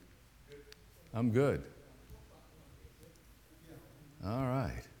I'm good. All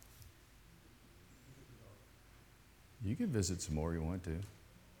right. You can visit some more if you want to.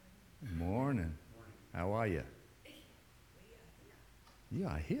 Good morning. How are you?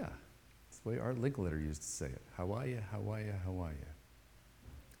 Yeah, here. That's the way Art Linkletter used to say it. How are you? How are you? How are you?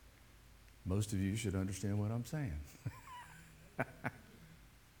 Most of you should understand what I'm saying.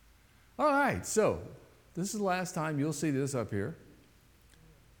 All right, so this is the last time you'll see this up here.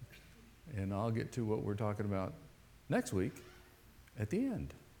 And I'll get to what we're talking about next week at the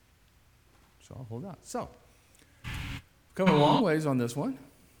end. So I'll hold on. So, come a long ways on this one.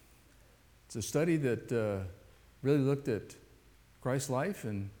 It's a study that really looked at Christ's life,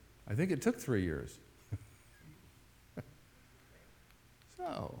 and I think it took 3 years.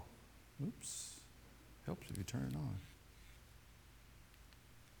 So, oops, helps if you turn it on.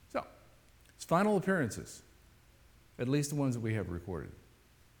 So, it's final appearances, at least the ones that we have recorded.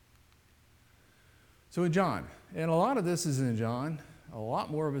 So in John, and a lot of this is in John, a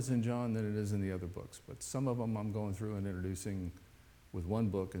lot more of it's in John than it is in the other books, but some of them I'm going through and introducing with one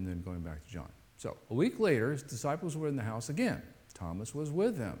book and then going back to John. So a week later, his disciples were in the house again. Thomas was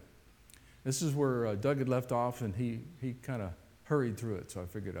with them. This is where Doug had left off, and he kind of hurried through it, so I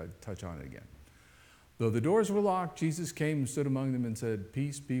figured I'd touch on it again. Though the doors were locked, Jesus came and stood among them and said,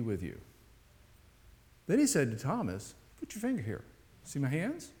 "Peace be with you." Then he said to Thomas, "Put your finger here. See my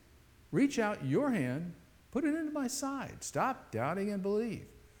hands? Reach out your hand, put it into my side. Stop doubting and believe."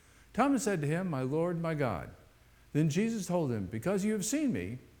 Thomas said to him, "My Lord, my God." Then Jesus told him, "Because you have seen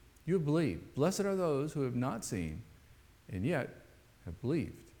me, you have believed. Blessed are those who have not seen and yet have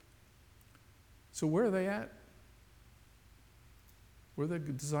believed." So where are they at? Where the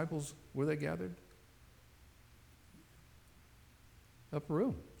disciples, were they gathered? Upper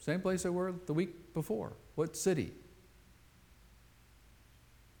room. Same place they were the week before. What city?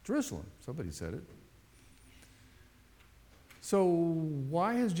 Jerusalem. Somebody said it. So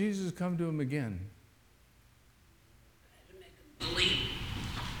why has Jesus come to him again? To make him believe.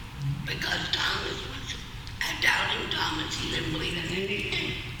 Because Thomas was a doubting Thomas. He didn't believe in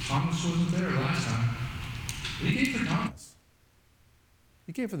anything. Thomas wasn't there last time. He came for Thomas.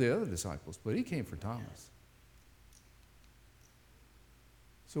 He came for the other disciples, but he came for Thomas.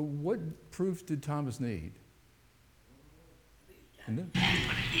 So what proof did Thomas need? That's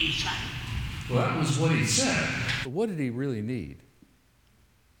what he said. Well, that was what he said. But what did he really need?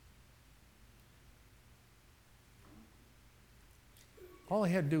 All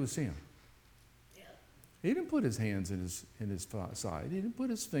he had to do was see him. Yeah. He didn't put his hands in his side. He didn't put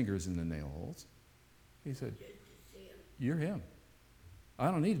his fingers in the nail holes. He said, "You're him.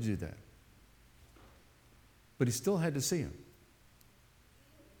 I don't need to do that." But he still had to see him.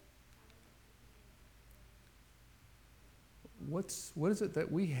 What is it that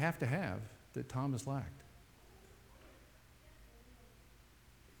we have to have that Thomas lacked?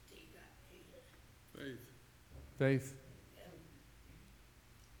 Faith.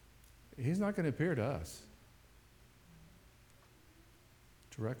 He's not going to appear to us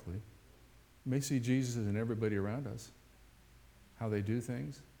directly. You may see Jesus in everybody around us, how they do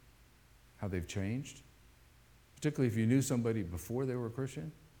things, how they've changed. Particularly if you knew somebody before they were a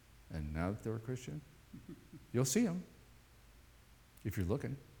Christian and now that they're a Christian, you'll see them if you're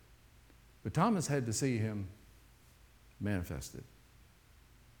looking. But Thomas had to see him manifested.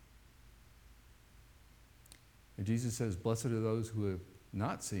 And Jesus says, "Blessed are those who have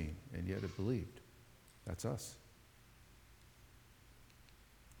not seen and yet have believed." That's us.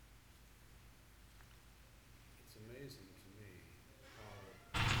 It's amazing to me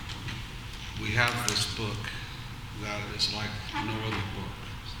how we have this book that is like no other book.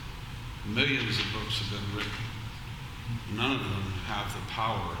 Millions of books have been written. None of them have the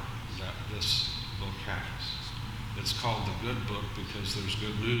power that this book has. It's called the good book because there's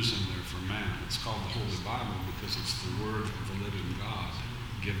good news in there for man. It's called the Holy Bible because it's the word of the living God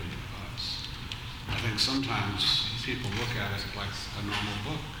given to us. I think sometimes people look at it like a normal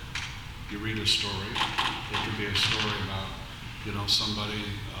book. You read a story. It could be a story about, somebody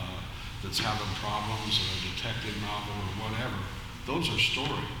that's having problems, or a detective novel, or whatever. Those are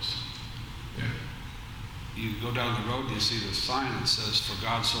stories. Yeah. You go down the road and you see the sign that says, "For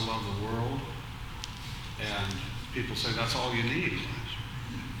God so loved the world," and people say that's all you need.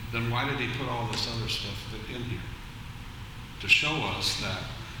 Then why did he put all this other stuff in here? To show us that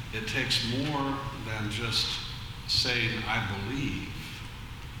it takes more than just saying, "I believe,"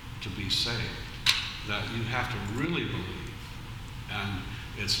 to be saved. That you have to really believe. And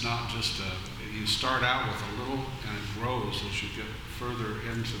it's not just you start out with a little and it grows as you get further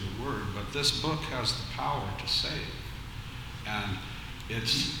into the Word. But this book has the power to save. And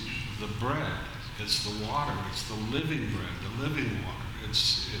it's the bread, it's the water, it's the living bread, the living water.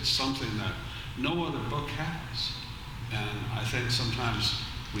 It's something that no other book has. And I think sometimes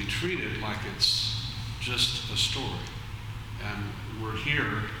we treat it like it's just a story. And we're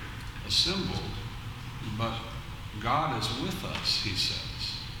here assembled, but God is with us, he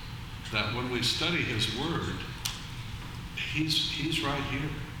says. That when we study his word, he's right here.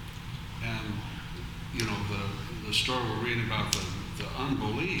 And, you know, the story we're reading about the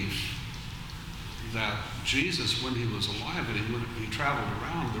unbelief, that Jesus, when he was alive and he traveled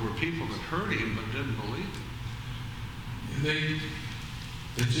around, there were people that heard him but didn't believe him.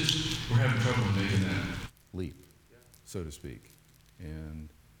 They just were having trouble making that leap, so to speak. And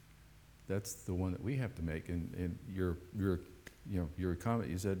that's the one that we have to make. And your comment,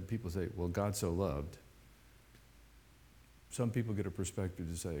 you said, people say, well, God so loved. Some people get a perspective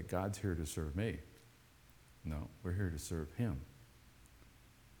to say, God's here to serve me. No, we're here to serve him.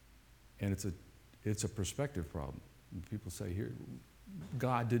 And it's a perspective problem. People say, here,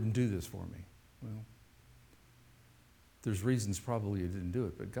 God didn't do this for me. Well, there's reasons probably he didn't do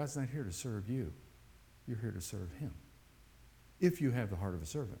it, but God's not here to serve you. You're here to serve him, if you have the heart of a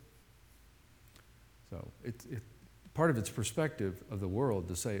servant. So part of its perspective of the world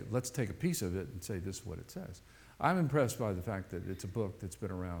to say, let's take a piece of it and say this is what it says. I'm impressed by the fact that it's a book that's been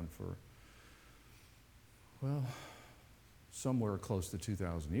around for, well, somewhere close to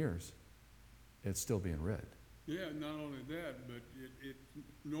 2,000 years. It's still being read. Yeah, not only that, but it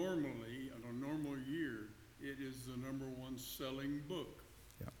normally, on a normal year, it is the number one selling book.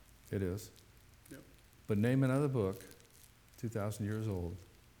 Yeah, it is. Yep. But name another book, 2,000 years old,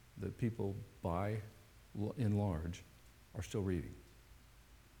 that people by in large are still reading.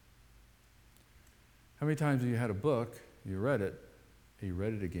 How many times have you had a book, you read it, and you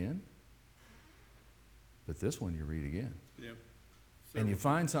read it again? But this one you read again. Yep. And you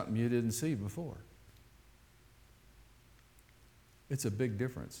find something you didn't see before. It's a big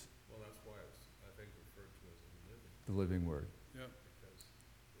difference. Well, that's why it's, I think, referred to as The living word. Yep. because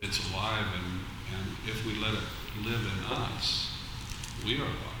It's alive, and if we let it live in us, we are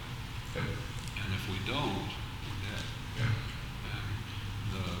alive. Yep. And if we don't, we're dead. Yep.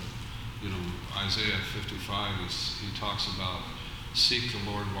 And Isaiah 55, he talks about seek the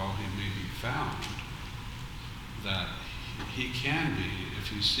Lord while he may be found. That he can be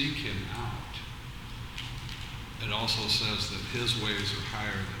if you seek him out. It also says that his ways are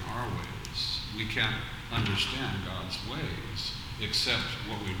higher than our ways. We can't understand God's ways except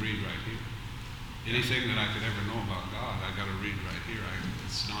what we read right here. Anything that I could ever know about God, I got to read right here.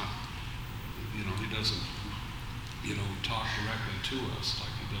 It's not, he doesn't, talk directly to us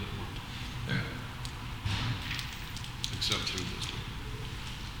like he did at one time. Yeah. Except through this book.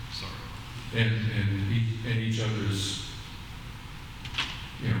 Sorry. And each other's,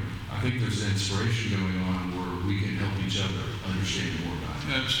 I think there's an inspiration going on where we can help each other understand more about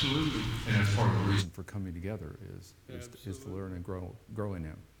it. Absolutely. And that's part of the reason for coming together is to Absolutely. learn and grow in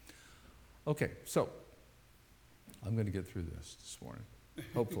him. Okay, so I'm going to get through this morning,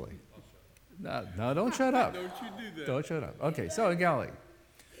 hopefully. No, don't shut up. Don't you do that. Don't shut up. Okay, so in Galilee.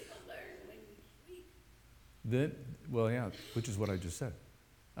 People learn when you speak. Then, which is what I just said.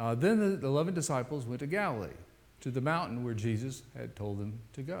 Then the 11 disciples went to Galilee, to the mountain where Jesus had told them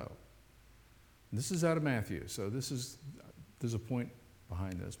to go. And this is out of Matthew, so there's a point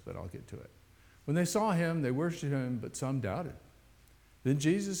behind this, but I'll get to it. When they saw him, they worshipped him, but some doubted. Then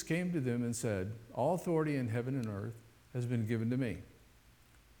Jesus came to them and said, all authority in heaven and earth has been given to me.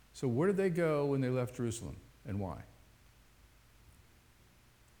 So where did they go when they left Jerusalem, and why?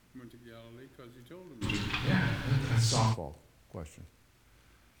 Went to Galilee because he told them to. Yeah, that's a softball question.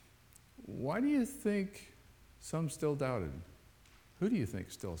 Why do you think some still doubted? Who do you think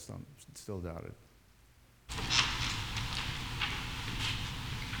still doubted?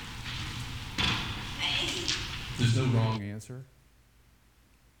 There's no wrong answer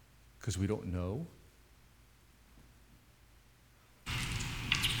because we don't know.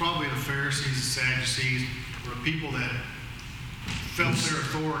 It's probably the Pharisees and Sadducees, or the people that felt their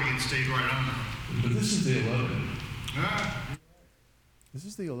authority and stayed right under them. But this is the 11. Ah, This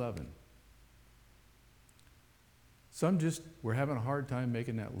is the 11. Some just were having a hard time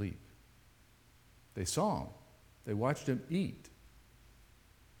making that leap. They saw him. They watched him eat,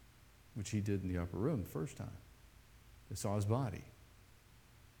 which he did in the upper room the first time. They saw his body.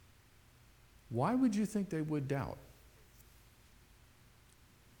 Why would you think they would doubt?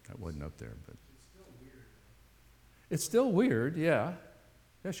 That wasn't up there, but. it's still weird. It's still weird, yeah.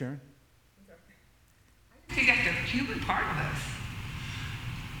 Yeah, Sharon. I think that's the human part of us.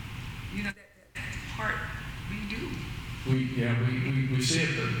 that part we do. We see it,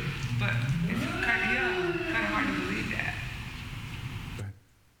 but but it's kind of young, kind of hard to believe that. Go ahead.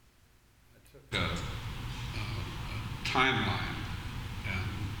 I took a timeline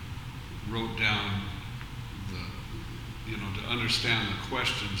and wrote down to understand the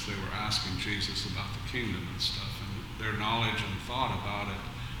questions they were asking Jesus about the kingdom and stuff, and their knowledge and thought about it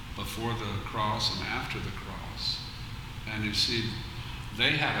before the cross and after the cross. And you see,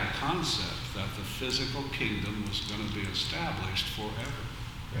 they had a concept that the physical kingdom was going to be established forever.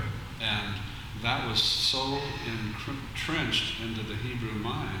 Yeah. And that was so entrenched into the Hebrew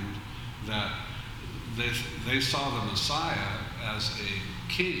mind that they saw the Messiah as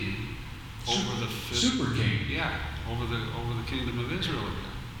a king over the super king. Yeah, over the kingdom of Israel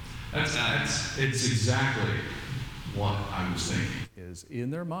again. It's exactly what I was thinking. Is in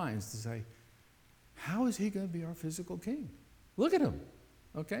their minds to say, how is he going to be our physical king? Look at him.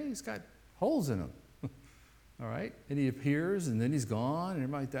 Okay, he's got holes in him. All right, and he appears and then he's gone and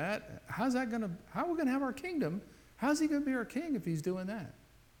everything like that. How are we going to have our kingdom? How's he going to be our king if he's doing that?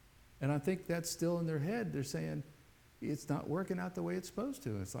 And I think that's still in their head. They're saying it's not working out the way it's supposed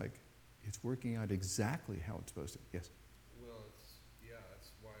to. It's like it's working out exactly how it's supposed to. Yes. Well, that's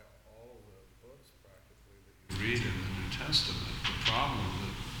why all of the books practically that you read in the New Testament, the problem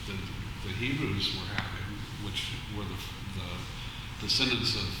that the Hebrews were having, which were the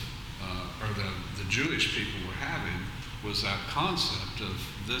descendants of, or the Jewish people were having, was that concept of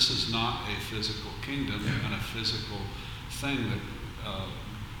this is not a physical kingdom and a physical thing that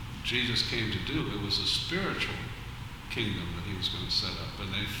Jesus came to do. It was a spiritual kingdom that he was going to set up,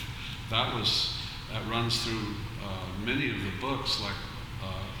 and that runs through many of the books, like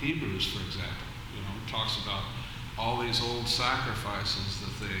Hebrews, for example. Talks about all these old sacrifices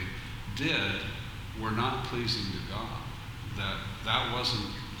that they did were not pleasing to God. That wasn't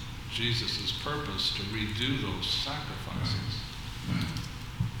Jesus' purpose to redo those sacrifices. Right.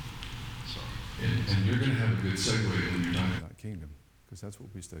 Sorry. And you're going to have a good segue when you're talking about kingdom, because that's what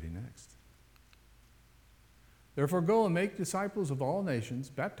we study next. Therefore, go and make disciples of all nations,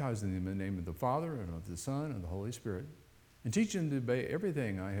 baptizing them in the name of the Father and of the Son and the Holy Spirit, and teach them to obey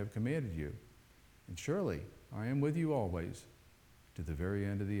everything I have commanded you. And surely I am with you always to the very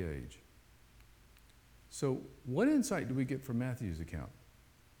end of the age. So, what insight do we get from Matthew's account?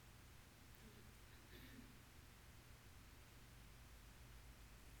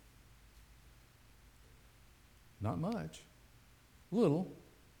 Not much. Little.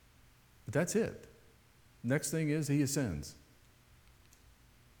 But that's it. Next thing is he ascends.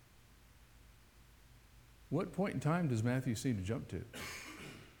 What point in time does Matthew seem to jump to?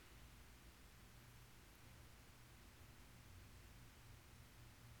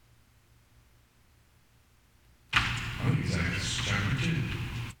 Chapter 2.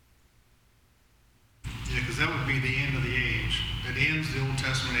 Yeah, because that would be the end of the age. It ends the Old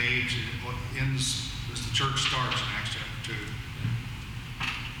Testament age, and it ends as the church starts in Acts chapter 2.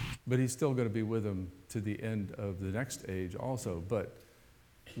 But he's still going to be with them to the end of the next age also. But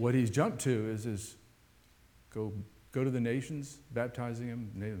what he's jumped to is go to the nations, baptizing them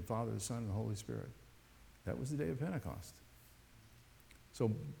in the name of the Father, the Son, and the Holy Spirit. That was the day of Pentecost.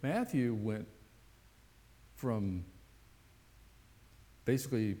 So Matthew went from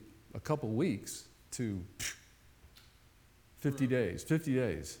basically a couple weeks to 50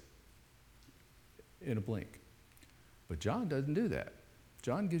 days in a blink. But John doesn't do that.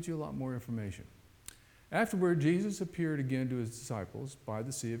 John gives you a lot more information. Afterward, Jesus appeared again to his disciples by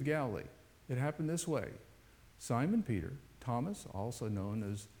the Sea of Galilee. It happened this way. Simon Peter, Thomas, also known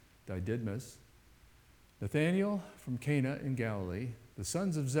as Didymus, Nathanael from Cana in Galilee, the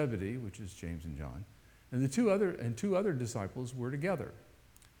sons of Zebedee, which is James and John, and two other disciples were together.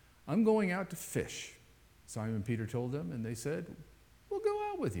 I'm going out to fish, Simon Peter told them, and they said, we'll go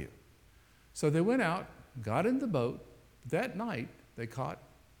out with you. So they went out, got in the boat. That night, they caught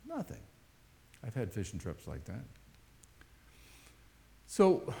nothing. I've had fishing trips like that.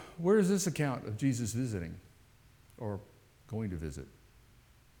 So where is this account of Jesus visiting or going to visit?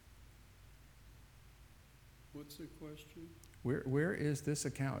 What's the question? Where is this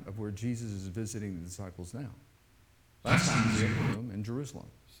account of where Jesus is visiting the disciples now? Last time he was in Jerusalem.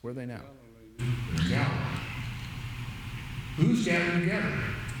 Where are they now? Galilee. They're in Galilee. Who's gathered together?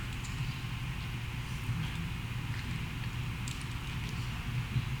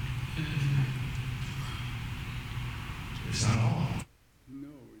 It's not all. No,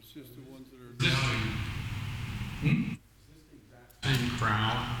 it's just the ones that are doubting. Is this the exact same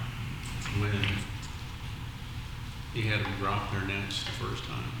crowd when he had them drop their nets the first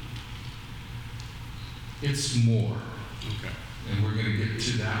time? It's more. Okay. And we're going to get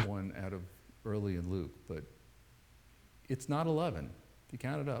to that one out of early in Luke. But it's not 11. If you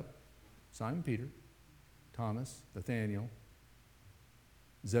count it up, Simon Peter, Thomas, Nathaniel,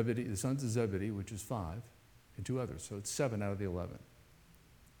 Zebedee, the sons of Zebedee, which is 5, and 2 others. So it's 7 out of the 11.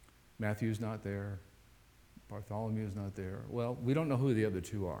 Matthew's not there. Bartholomew's not there. Well, we don't know who the other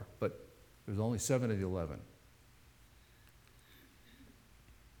 2 are, but there's only 7 of the 11.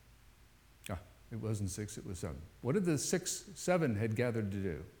 It wasn't 6, it was 7. What did the 7 had gathered to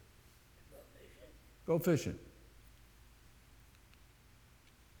do? Go fishing.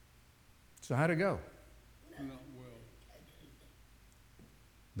 So how'd it go? Not well.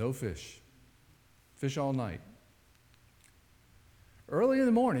 No fish. Fish all night. Early in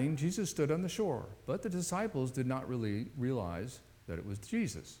the morning, Jesus stood on the shore, but the disciples did not really realize that it was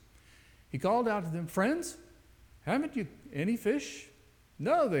Jesus. He called out to them, "Friends, haven't you any fish?"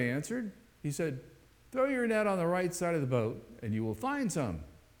 "No," they answered. He said, "Throw your net on the right side of the boat, and you will find some."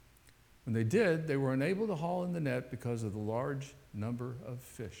 When they did, they were unable to haul in the net because of the large number of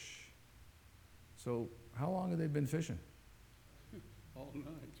fish. So, how long have they been fishing? All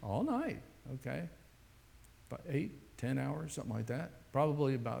night. All night, okay. About 8, 10 hours, something like that.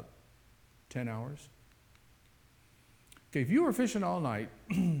 Probably about 10 hours. Okay, if you were fishing all night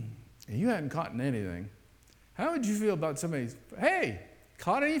and you hadn't caught anything, how would you feel about somebody, "Hey,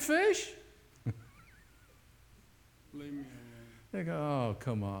 caught any fish?" Leave me alone. They go, "Oh,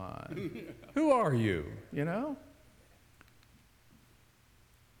 come on. Who are you?" You know?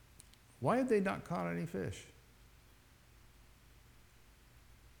 Why had they not caught any fish?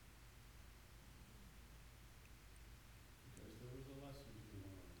 Because there was a lesson to be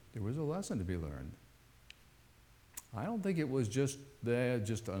learned. There was a lesson to be learned. I don't think it was just they had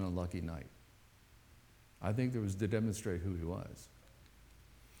just an unlucky night. I think there was to demonstrate who he was.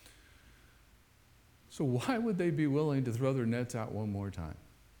 So why would they be willing to throw their nets out one more time?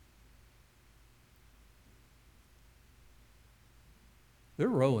 They're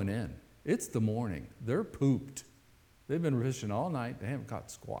rowing in. It's the morning. They're pooped. They've been fishing all night. They haven't caught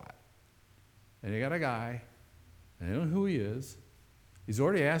squat. And they got a guy, and they don't know who he is. He's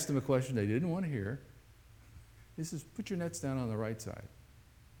already asked them a question they didn't want to hear. He says, "Put your nets down on the right side.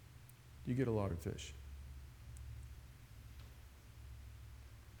 You get a lot of fish."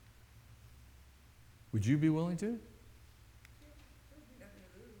 Would you be willing to?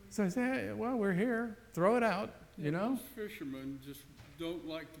 So I say, "Hey, well, we're here. Throw it out, you know?" Most fishermen just don't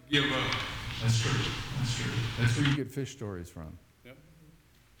like to give up. That's true. That's true. That's where you get fish stories from. Yep.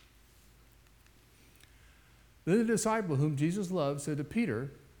 Then the disciple whom Jesus loved said to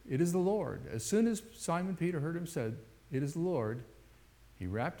Peter, "It is the Lord." As soon as Simon Peter heard him said, "It is the Lord," he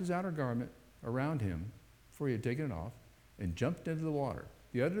wrapped his outer garment around him, for he had taken it off, and jumped into the water.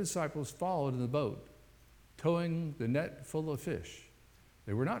 The other disciples followed in the boat, towing the net full of fish.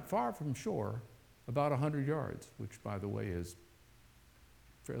 They were not far from shore, about 100 yards, which, by the way, is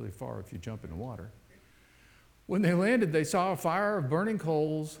fairly far if you jump in the water. When they landed, they saw a fire of burning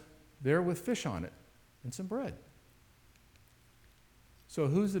coals there with fish on it and some bread. So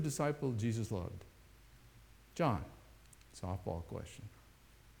who's the disciple Jesus loved? John. Softball question.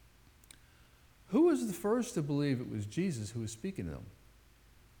 Who was the first to believe it was Jesus who was speaking to them?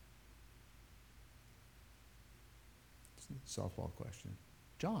 Softball question.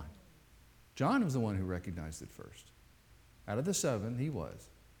 John. John was the one who recognized it first. Out of the 7, he was.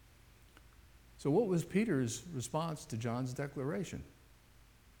 So what was Peter's response to John's declaration?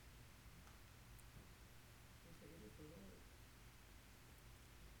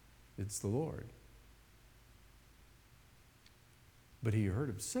 It's the Lord. But he heard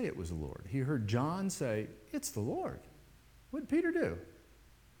him say it was the Lord. He heard John say, "It's the Lord." What did Peter do?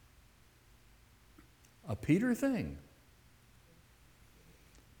 A Peter thing.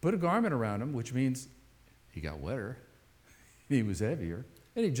 Put a garment around him, which means he got wetter, he was heavier,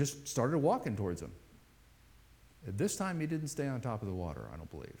 and he just started walking towards him. At this time, he didn't stay on top of the water, I don't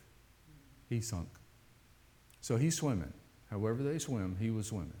believe. He sunk. So he's swimming. However they swim, he was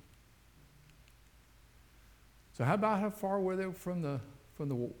swimming. So how far were they from the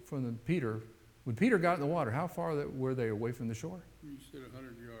Peter? When Peter got in the water, how far were they away from the shore? You said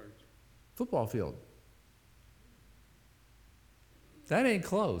 100 yards. Football field. That ain't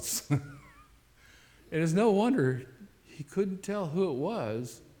close. It is no wonder he couldn't tell who it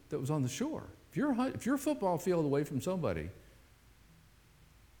was that was on the shore. If you're a football field away from somebody,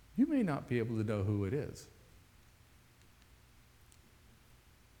 you may not be able to know who it is.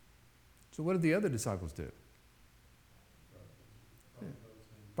 So what did the other disciples do?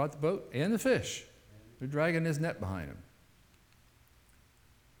 Brought the boat and the fish. They're dragging his net behind him.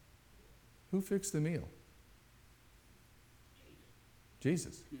 Who fixed the meal?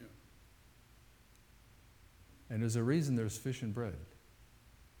 Jesus. Yeah. And there's a reason there's fish and bread.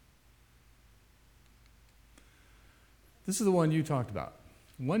 This is the one you talked about.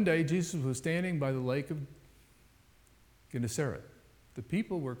 One day, Jesus was standing by the lake of Gennesaret. The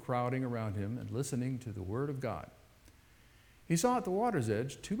people were crowding around him and listening to the word of God. He saw at the water's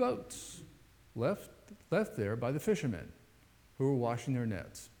edge 2 boats left there by the fishermen who were washing their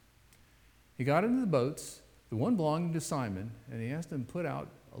nets. He got into the boats, the one belonging to Simon, and he asked him to put out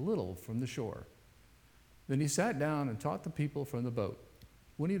a little from the shore. Then he sat down and taught the people from the boat.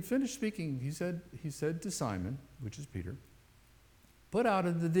 When he had finished speaking, he said to Simon, which is Peter, "Put out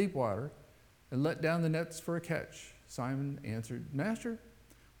into the deep water and let down the nets for a catch." Simon answered, "Master,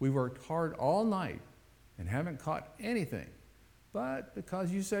 we worked hard all night and haven't caught anything. But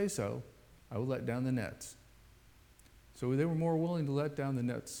because you say so, I will let down the nets." So they were more willing to let down the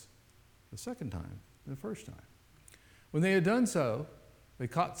nets the second time than the first time. When they had done so, they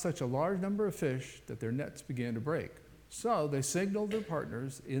caught such a large number of fish that their nets began to break. So they signaled their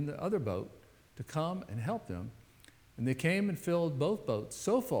partners in the other boat to come and help them, and they came and filled both boats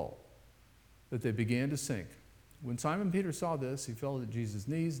so full that they began to sink. When Simon Peter saw this, he fell at Jesus'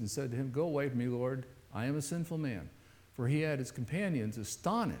 knees and said to him, "Go away from me, Lord, I am a sinful man." For he had his companions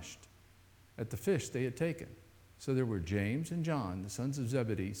astonished at the fish they had taken. So there were James and John, the sons of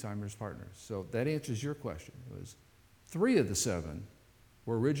Zebedee, Simon's partners. So that answers your question. It was 3 of the 7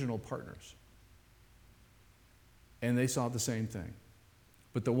 were original partners. And they saw the same thing.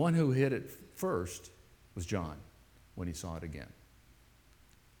 But the one who hit it first was John when he saw it again.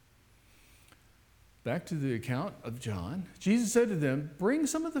 Back to the account of John. Jesus said to them, "Bring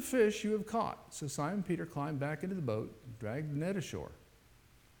some of the fish you have caught." So Simon Peter climbed back into the boat and dragged the net ashore,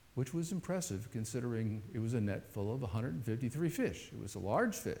 which was impressive considering it was a net full of 153 fish. It was a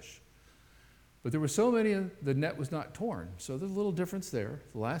large fish. But there were so many, the net was not torn. So there's a little difference there.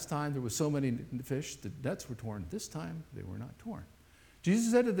 The last time there was so many fish, the nets were torn. This time they were not torn.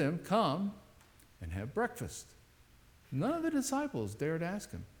 Jesus said to them, "Come and have breakfast." None of the disciples dared ask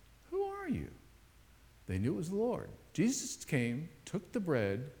him, "Who are you?" They knew it was the Lord. Jesus came, took the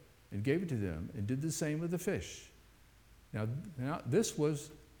bread, and gave it to them, and did the same with the fish. Now this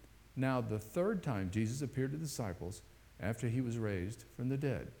was now the 3rd time Jesus appeared to the disciples after he was raised from the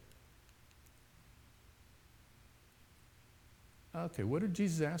dead. Okay, what did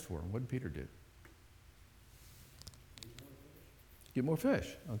Jesus ask for, and what did Peter do? Get more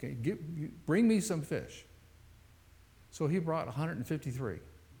fish. Okay, bring me some fish. So he brought 153.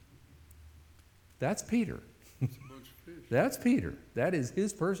 That's Peter. It's a bunch of fish. That's Peter. That is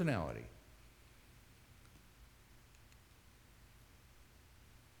his personality.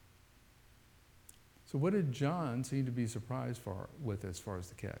 So what did John seem to be surprised with as far as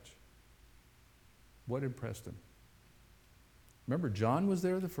the catch? What impressed him? Remember, John was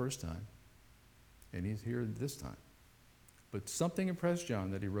there the first time, and he's here this time. But something impressed John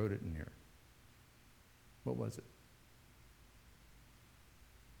that he wrote it in here. What was it?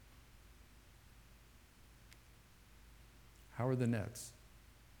 How are the nets?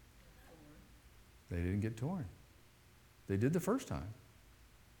 They didn't get torn. They did the first time,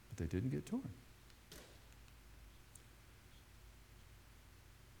 but they didn't get torn.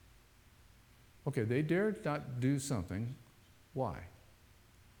 Okay, they dared not do something. Why?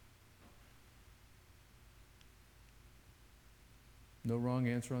 No wrong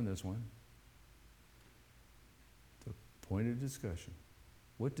answer on this one. The point of discussion.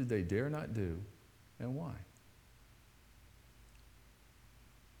 What did they dare not do, and why?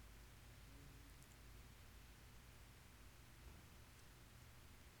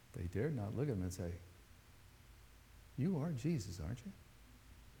 They dared not look at him and say, "You are Jesus, aren't you?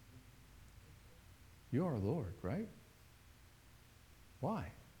 You are Lord, right?"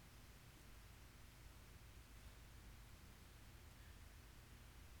 Why?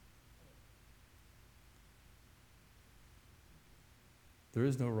 There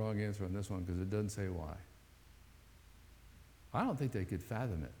is no wrong answer on this one because it doesn't say why. I don't think they could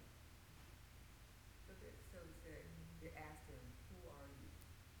fathom it. So they asked him, "Who are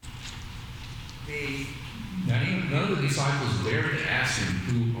you?" None of the disciples dared to ask him,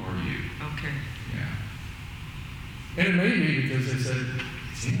 "Who are you?" Okay. Yeah. And it may be because they said,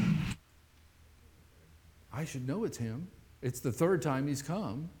 "It's him. I should know it's him. It's the 3rd time he's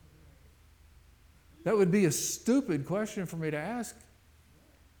come." That would be a stupid question for me to ask.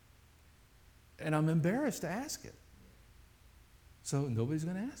 And I'm embarrassed to ask it. So nobody's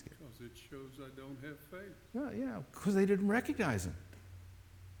going to ask it. Because it shows I don't have faith. Yeah, because they didn't recognize him.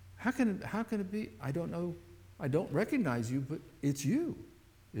 How can it be? I don't know. I don't recognize you, but it's you,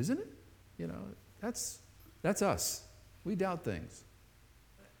 isn't it? You know, that's us. We doubt things.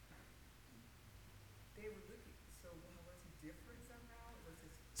 They were looking, so was he different somehow? Was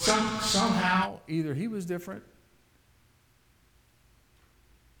his Somehow, either he was different,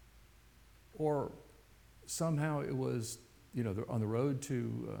 or somehow it was, on the road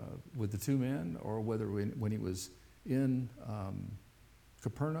to with the two men, or whether when he was in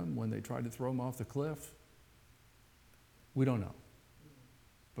Capernaum when they tried to throw him off the cliff. We don't know.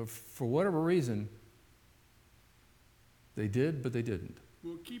 But for whatever reason, they did, but they didn't.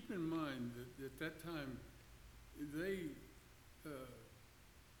 Well, keep in mind that at that time, they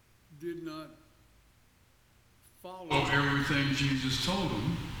did not follow everything Jesus told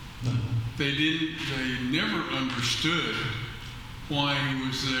them. They never understood why he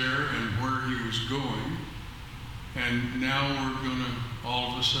was there and where he was going. And now we're going to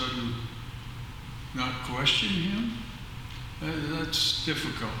all of a sudden not question him? That's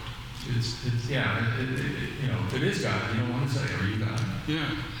difficult. It's if it is God, you don't want to say, "Are you God?"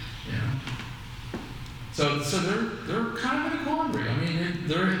 Yeah. So they're kind of in a quandary. I mean,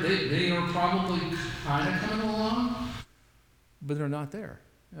 they are probably kind of coming along, but they're not there.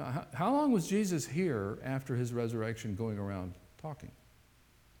 How long was Jesus here after his resurrection, going around talking?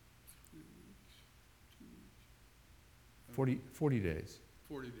 40 days.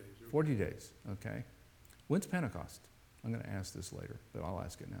 40 days. Okay. 40 days. Okay. When's Pentecost? I'm going to ask this later, but I'll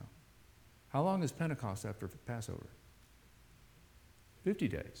ask it now. How long is Pentecost after Passover? 50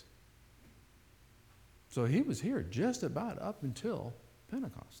 days. So he was here just about up until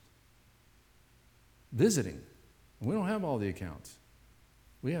Pentecost, visiting. We don't have all the accounts.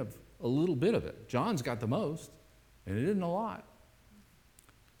 We have a little bit of it. John's got the most, and it isn't a lot.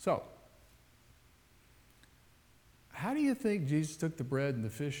 So, how do you think Jesus took the bread and the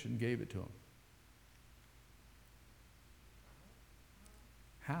fish and gave it to him?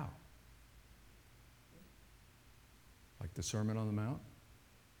 How? Like the Sermon on the Mount?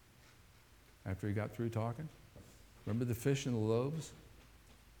 After he got through talking? Remember the fish and the loaves?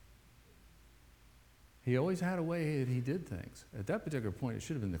 He always had a way that he did things. At that particular point, it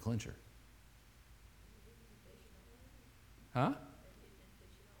should have been the clincher. Huh?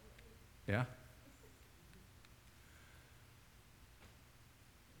 Yeah?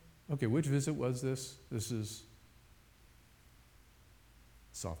 Okay, which visit was this? This is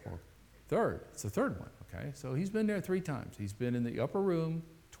softball. Third. It's the third one, okay? So he's been there 3 times. He's been in the upper room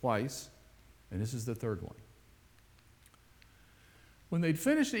twice, and this is the third one. When they'd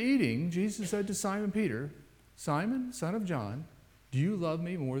finished eating, Jesus said to Simon Peter, "Simon, son of John, do you love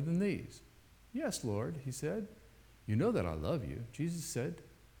me more than these?" "Yes, Lord," he said. "You know that I love you." Jesus said,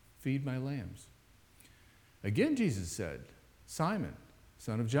 "Feed my lambs." Again, Jesus said, "Simon,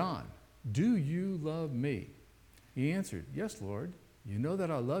 son of John, do you love me?" He answered, "Yes, Lord, you know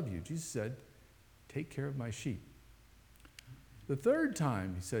that I love you." Jesus said, "Take care of my sheep." The third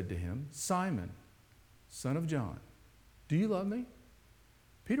time he said to him, "Simon, son of John, do you love me?"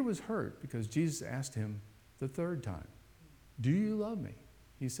 Peter was hurt because Jesus asked him the third time, "Do you love me?"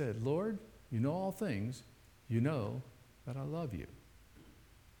 He said, "Lord, you know all things. You know that I love you."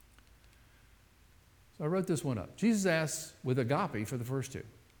 So I wrote this one up. Jesus asks with agape for the first 2,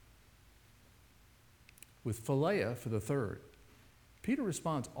 with philea for the third. Peter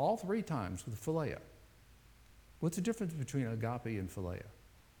responds all 3 times with philea. What's the difference between agape and philea?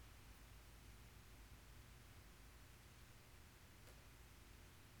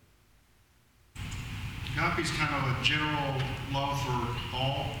 Agape is kind of a general love for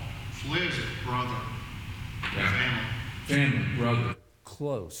all. Philea is brother, family. Family, brother.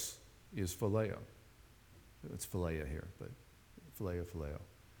 Close is phileo. It's philea here, but phileo.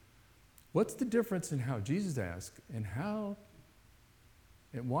 What's the difference in how Jesus asked and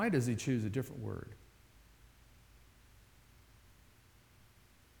why does he choose a different word?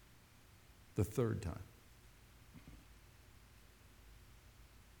 The third time.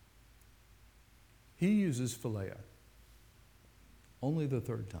 He uses philea only the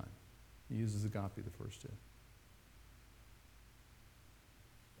third time. He uses agape the first 2.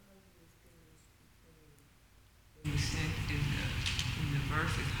 You said in the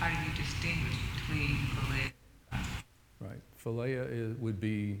verses, how do you distinguish between philea and agape? Right. Philea would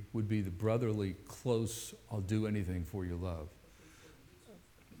be the brotherly, close, I'll do anything for you love.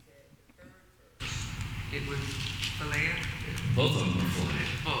 It was philea? Both of them were philea.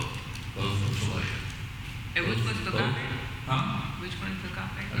 Both were philea. And which was agape? Huh? Which one is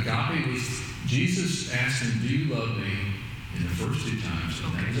agape? Agape was, Jesus asked him, "Do you love me?" in the first 2 times,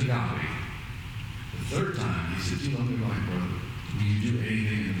 and that was agape. The third time, he said, "Do you love me like brother? Will you do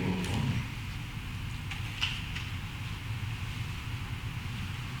anything in the world for me?"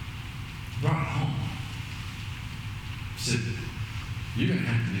 Brought it home. Said, "You're going to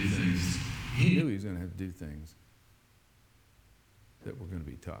have to do things." He knew he was going to have to do things that were going to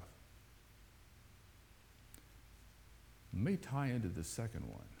be tough. May tie into the second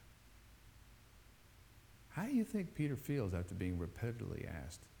one. How do you think Peter feels after being repetitively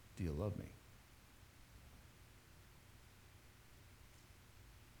asked, do you love me?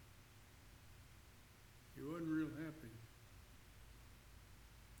 He wasn't real happy.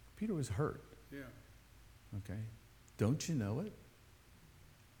 Peter was hurt, Yeah. okay? Don't you know it?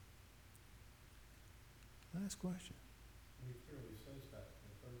 Last question. He clearly says that the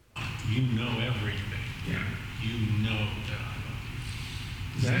third time. You know everything. Yeah. You know that I love you.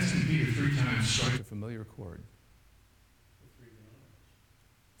 He's asking Peter 3 times, strike a familiar chord. The three denials.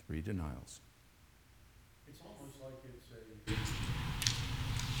 3 denials. It's almost like it's a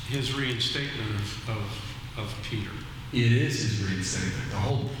His reinstatement of Peter. It is his reinstatement. The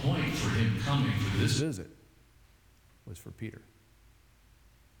whole point for him coming for this visit was for Peter.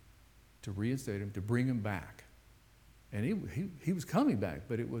 To reinstate him, to bring him back. And he was coming back,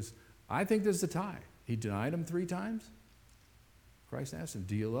 but it was, I think there's a tie. He denied him 3 times. Christ asked him,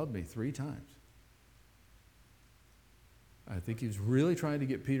 do you love me? 3 times. I think he was really trying to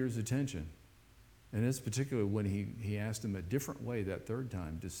get Peter's attention. And it's particularly when he asked him a different way that 3rd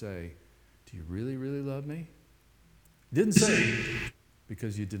time to say, do you really, really love me? Didn't say,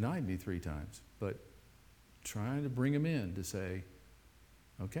 because you denied me 3 times, but trying to bring him in to say,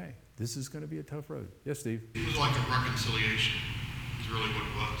 okay, this is going to be a tough road. Yes, Steve? It was like a reconciliation, is really what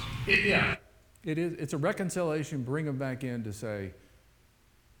it was. Yeah. It is. It's a reconciliation, bring him back in to say,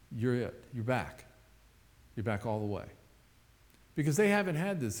 you're it. You're back. You're back all the way. Because they haven't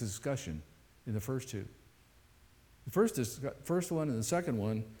had this discussion in the first 2. The first one and the second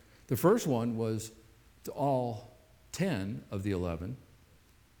one, the first one was to all 10 of the 11.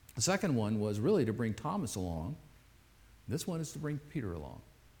 The second one was really to bring Thomas along. This one is to bring Peter along.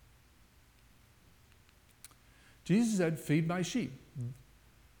 Jesus said, feed my sheep.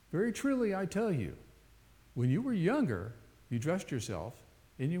 Very truly, I tell you, when you were younger, you dressed yourself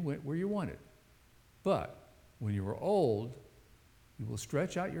and you went where you wanted. But when you are old, you will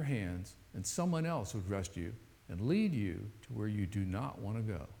stretch out your hands and someone else will dress you and lead you to where you do not want to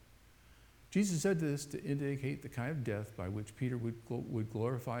go. Jesus said this to indicate the kind of death by which Peter would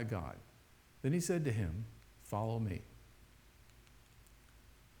glorify God. Then he said to him, follow me.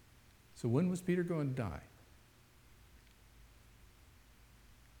 So when was Peter going to die?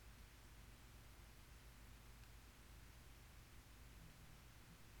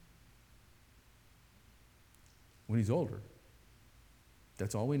 When he's older.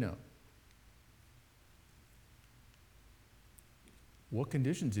 That's all we know. What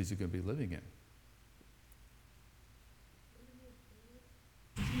conditions is he going to be living in?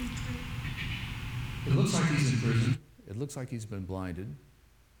 It looks like he's in prison. It looks like he's been blinded.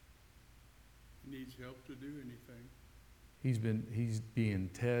 He needs help to do anything. He's being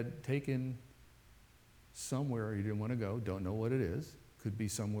taken somewhere he didn't want to go. Don't know what it is. Could be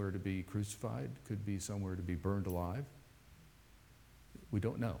somewhere to be crucified. Could be somewhere to be burned alive. We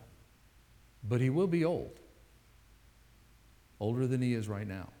don't know. But he will be old. Older than he is right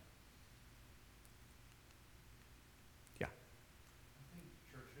now. Yeah. I think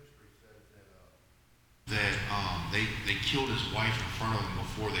church history says that they killed his wife in front of him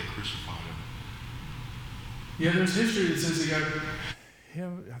before they crucified him. Yeah, there's history that says he got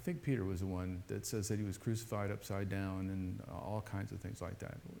him. I think Peter was the one that says that he was crucified upside down and all kinds of things like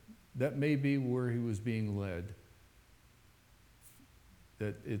that. That may be where he was being led,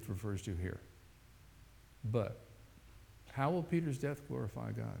 that it refers to here. But how will Peter's death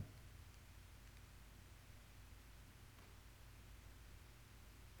glorify God?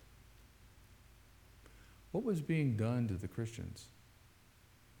 What was being done to the Christians?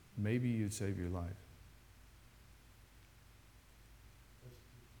 Maybe you'd save your life.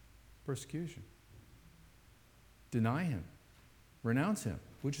 Persecution. Deny him. Renounce him,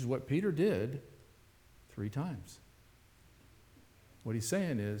 which is what Peter did 3 times. What he's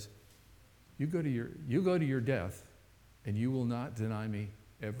saying is, you go to your death, and you will not deny me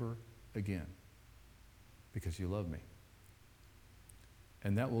ever again, because you love me.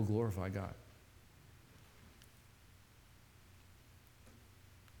 And that will glorify God.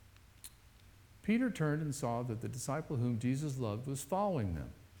 Peter turned and saw that the disciple whom Jesus loved was following them.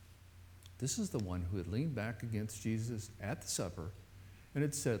 This is the one who had leaned back against Jesus at the supper and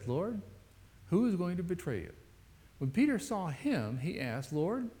had said, Lord, who is going to betray you? When Peter saw him, he asked,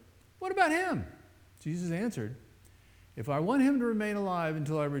 Lord, what about him? Jesus answered, if I want him to remain alive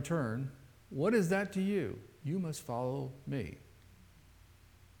until I return, what is that to you? You must follow me.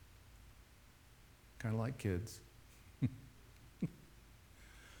 Kind of like kids.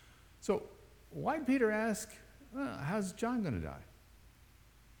 So why'd Peter ask, how's John going to die?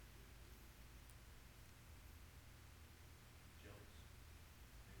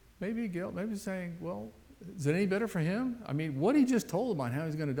 Maybe guilt, maybe saying, well, Is it any better for him? I mean, what he just told him on how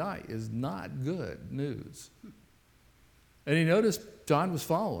he's going to die is not good news. And he noticed John was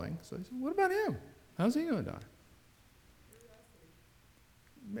following, so he said, what about him? How's he going to die?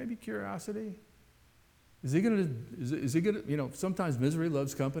 Maybe curiosity. Is he going to, you know, sometimes misery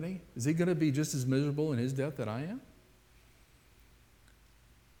loves company. Is he going to be just as miserable in his death that I am?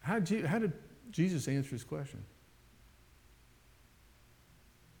 How did Jesus answer his question?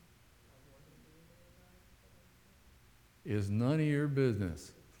 Is none of your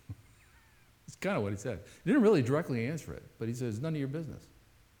business. It's kind of what he said. He didn't really directly answer it, but he says, none of your business.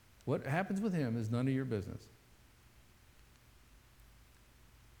 What happens with him is none of your business.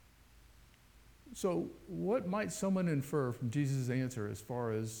 So, what might someone infer from Jesus' answer as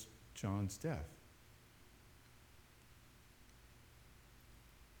far as John's death?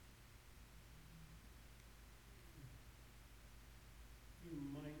 You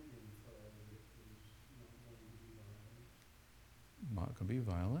might infer that it was not going to be violent. Not going to be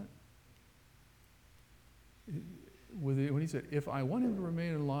violent. When he said, if I want him to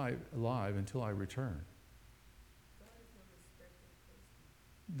remain alive until I return. God is no respecter of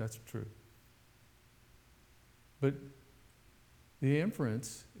persons. That's true. But the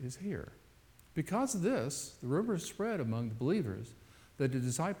inference is here. Because of this, the rumor spread among the believers that the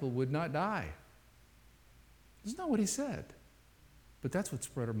disciple would not die. That's not what he said. But that's what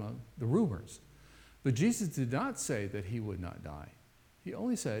spread among the rumors. But Jesus did not say that he would not die. He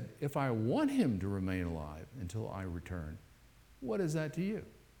only said, if I want him to remain alive until I return, what is that to you?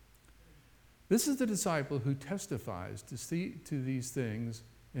 This is the disciple who testifies to these things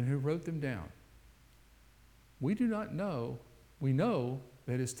and who wrote them down. We do not know, we know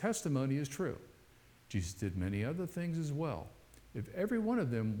that his testimony is true. Jesus did many other things as well. If every one of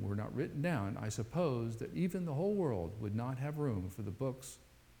them were not written down, I suppose that even the whole world would not have room for the books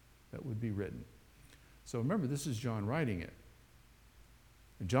that would be written. So remember, this is John writing it.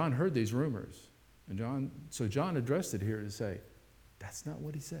 And John heard these rumors. And John addressed it here to say, that's not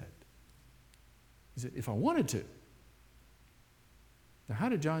what he said. He said, if I wanted to. Now, how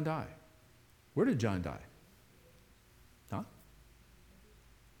did John die? Where did John die? Huh?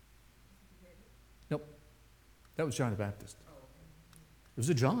 Nope. That was John the Baptist. It was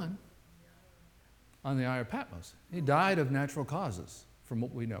a John on the Isle of Patmos. He died of natural causes, from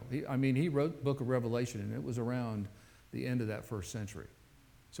what we know. He wrote the book of Revelation, and it was around the end of that first century.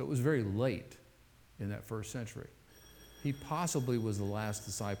 So it was very late in that first century. He possibly was the last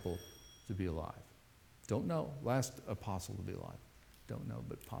disciple to be alive. Don't know. Last apostle to be alive. Don't know,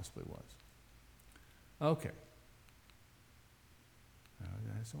 but possibly was. Okay.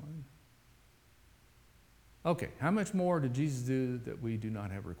 That's one. Okay, how much more did Jesus do that we do not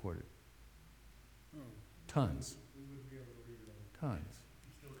have recorded? Tons. We wouldn't be able to read it all. Tons.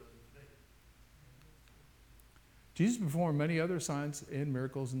 Jesus performed many other signs and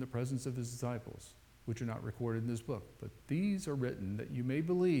miracles in the presence of his disciples, which are not recorded in this book. But these are written that you may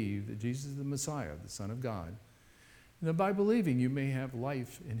believe that Jesus is the Messiah, the Son of God, and that by believing you may have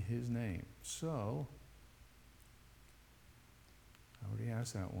life in his name. So, I already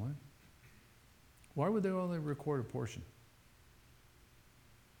asked that one. Why would they only record a portion?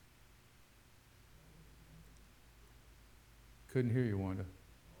 Couldn't hear you, Wanda.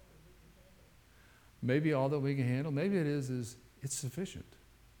 Maybe all that we can handle. Maybe it is it's sufficient.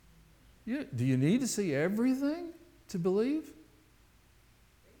 Do you need to see everything to believe?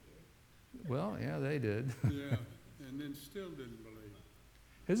 Well, yeah, they did. Yeah, and then still didn't believe.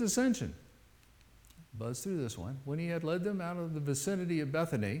 His ascension. Buzz through this one. When he had led them out of the vicinity of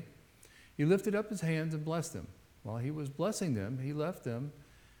Bethany, he lifted up his hands and blessed them. While he was blessing them, he left them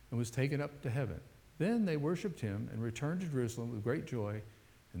and was taken up to heaven. Then they worshiped him and returned to Jerusalem with great joy,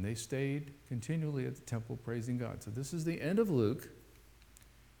 and they stayed continually at the temple praising God. So this is the end of Luke.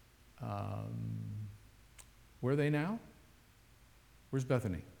 Where are they now? Where's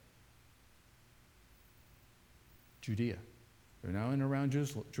Bethany? Judea. They're now in and around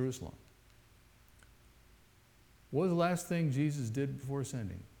Jerusalem. What was the last thing Jesus did before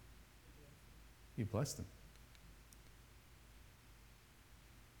ascending? He blessed them.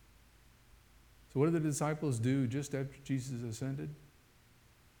 So what did the disciples do just after Jesus ascended?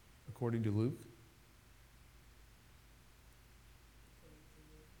 According to Luke?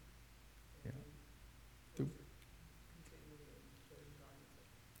 Yeah.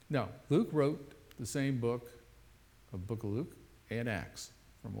 No, Luke wrote the same book of Luke and Acts,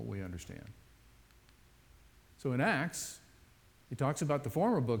 from what we understand. So in Acts, he talks about the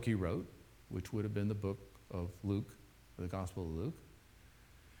former book he wrote, which would have been the book of Luke, or the Gospel of Luke.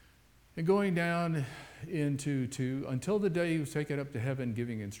 And going down into to until the day he was taken up to heaven,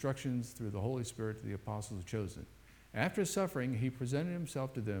 giving instructions through the Holy Spirit to the apostles chosen. After suffering, he presented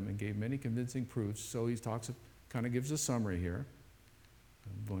himself to them and gave many convincing proofs. So he kind of gives a summary here.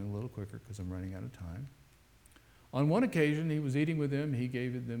 I'm going a little quicker because I'm running out of time. On one occasion, he was eating with them. He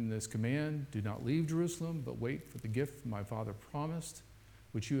gave them this command: do not leave Jerusalem, but wait for the gift my Father promised,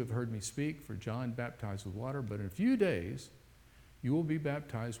 which you have heard me speak. For John baptized with water, but in a few days you will be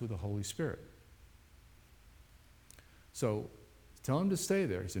baptized with the Holy Spirit. So tell him to stay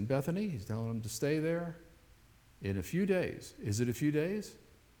there. He's in Bethany. He's telling him to stay there in a few days. Is it a few days?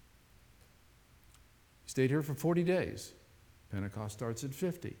 He stayed here for 40 days. Pentecost starts at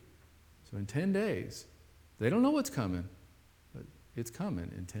 50. So in 10 days, they don't know what's coming, but it's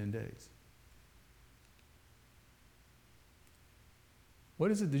coming in 10 days.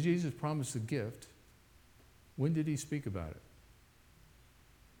 What is it that Jesus promised a gift? When did he speak about it?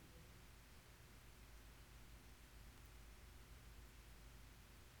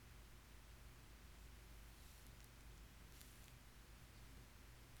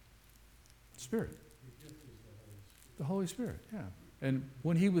 Spirit. The Holy Spirit, yeah. And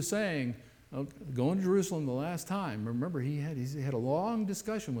when he was saying, going to Jerusalem the last time, remember he had a long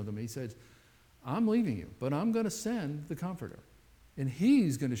discussion with them. He said, I'm leaving you, but I'm going to send the Comforter. And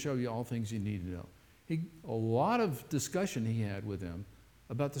he's going to show you all things you need to know. A lot of discussion he had with them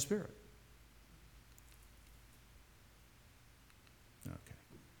about the Spirit. Okay.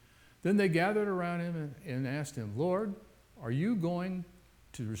 Then they gathered around him and asked him, Lord, are you going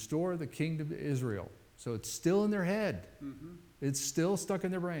to restore the kingdom of Israel? So it's still in their head. Mm-hmm. It's still stuck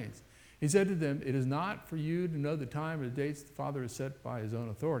in their brains. He said to them, it is not for you to know the time or the dates the Father has set by his own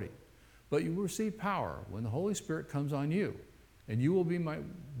authority, but you will receive power when the Holy Spirit comes on you, and you will be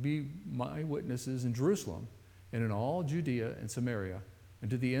my witnesses in Jerusalem and in all Judea and Samaria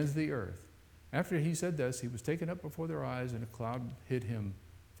and to the ends of the earth. After he said this, he was taken up before their eyes, and a cloud hid him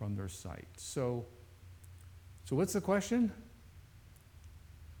from their sight. So what's the question?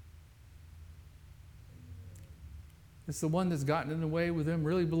 It's the one that's gotten in the way with him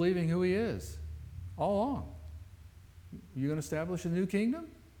really believing who he is all along. You going to establish a new kingdom?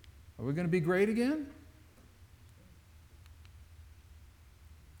 Are we going to be great again?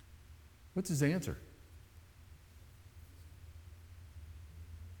 What's his answer?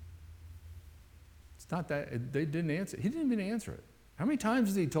 It's not that. They didn't answer. He didn't even answer it. How many times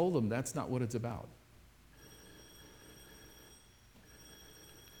has he told them that's not what it's about?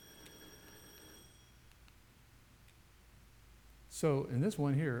 So in this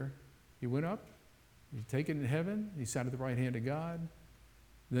one here, he went up, he's taken to heaven, he sat at the right hand of God.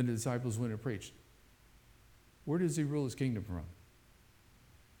 Then the disciples went and preached. Where does he rule his kingdom from?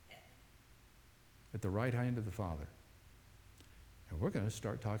 At the right hand of the Father. And we're going to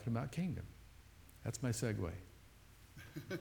start talking about kingdom. That's my segue.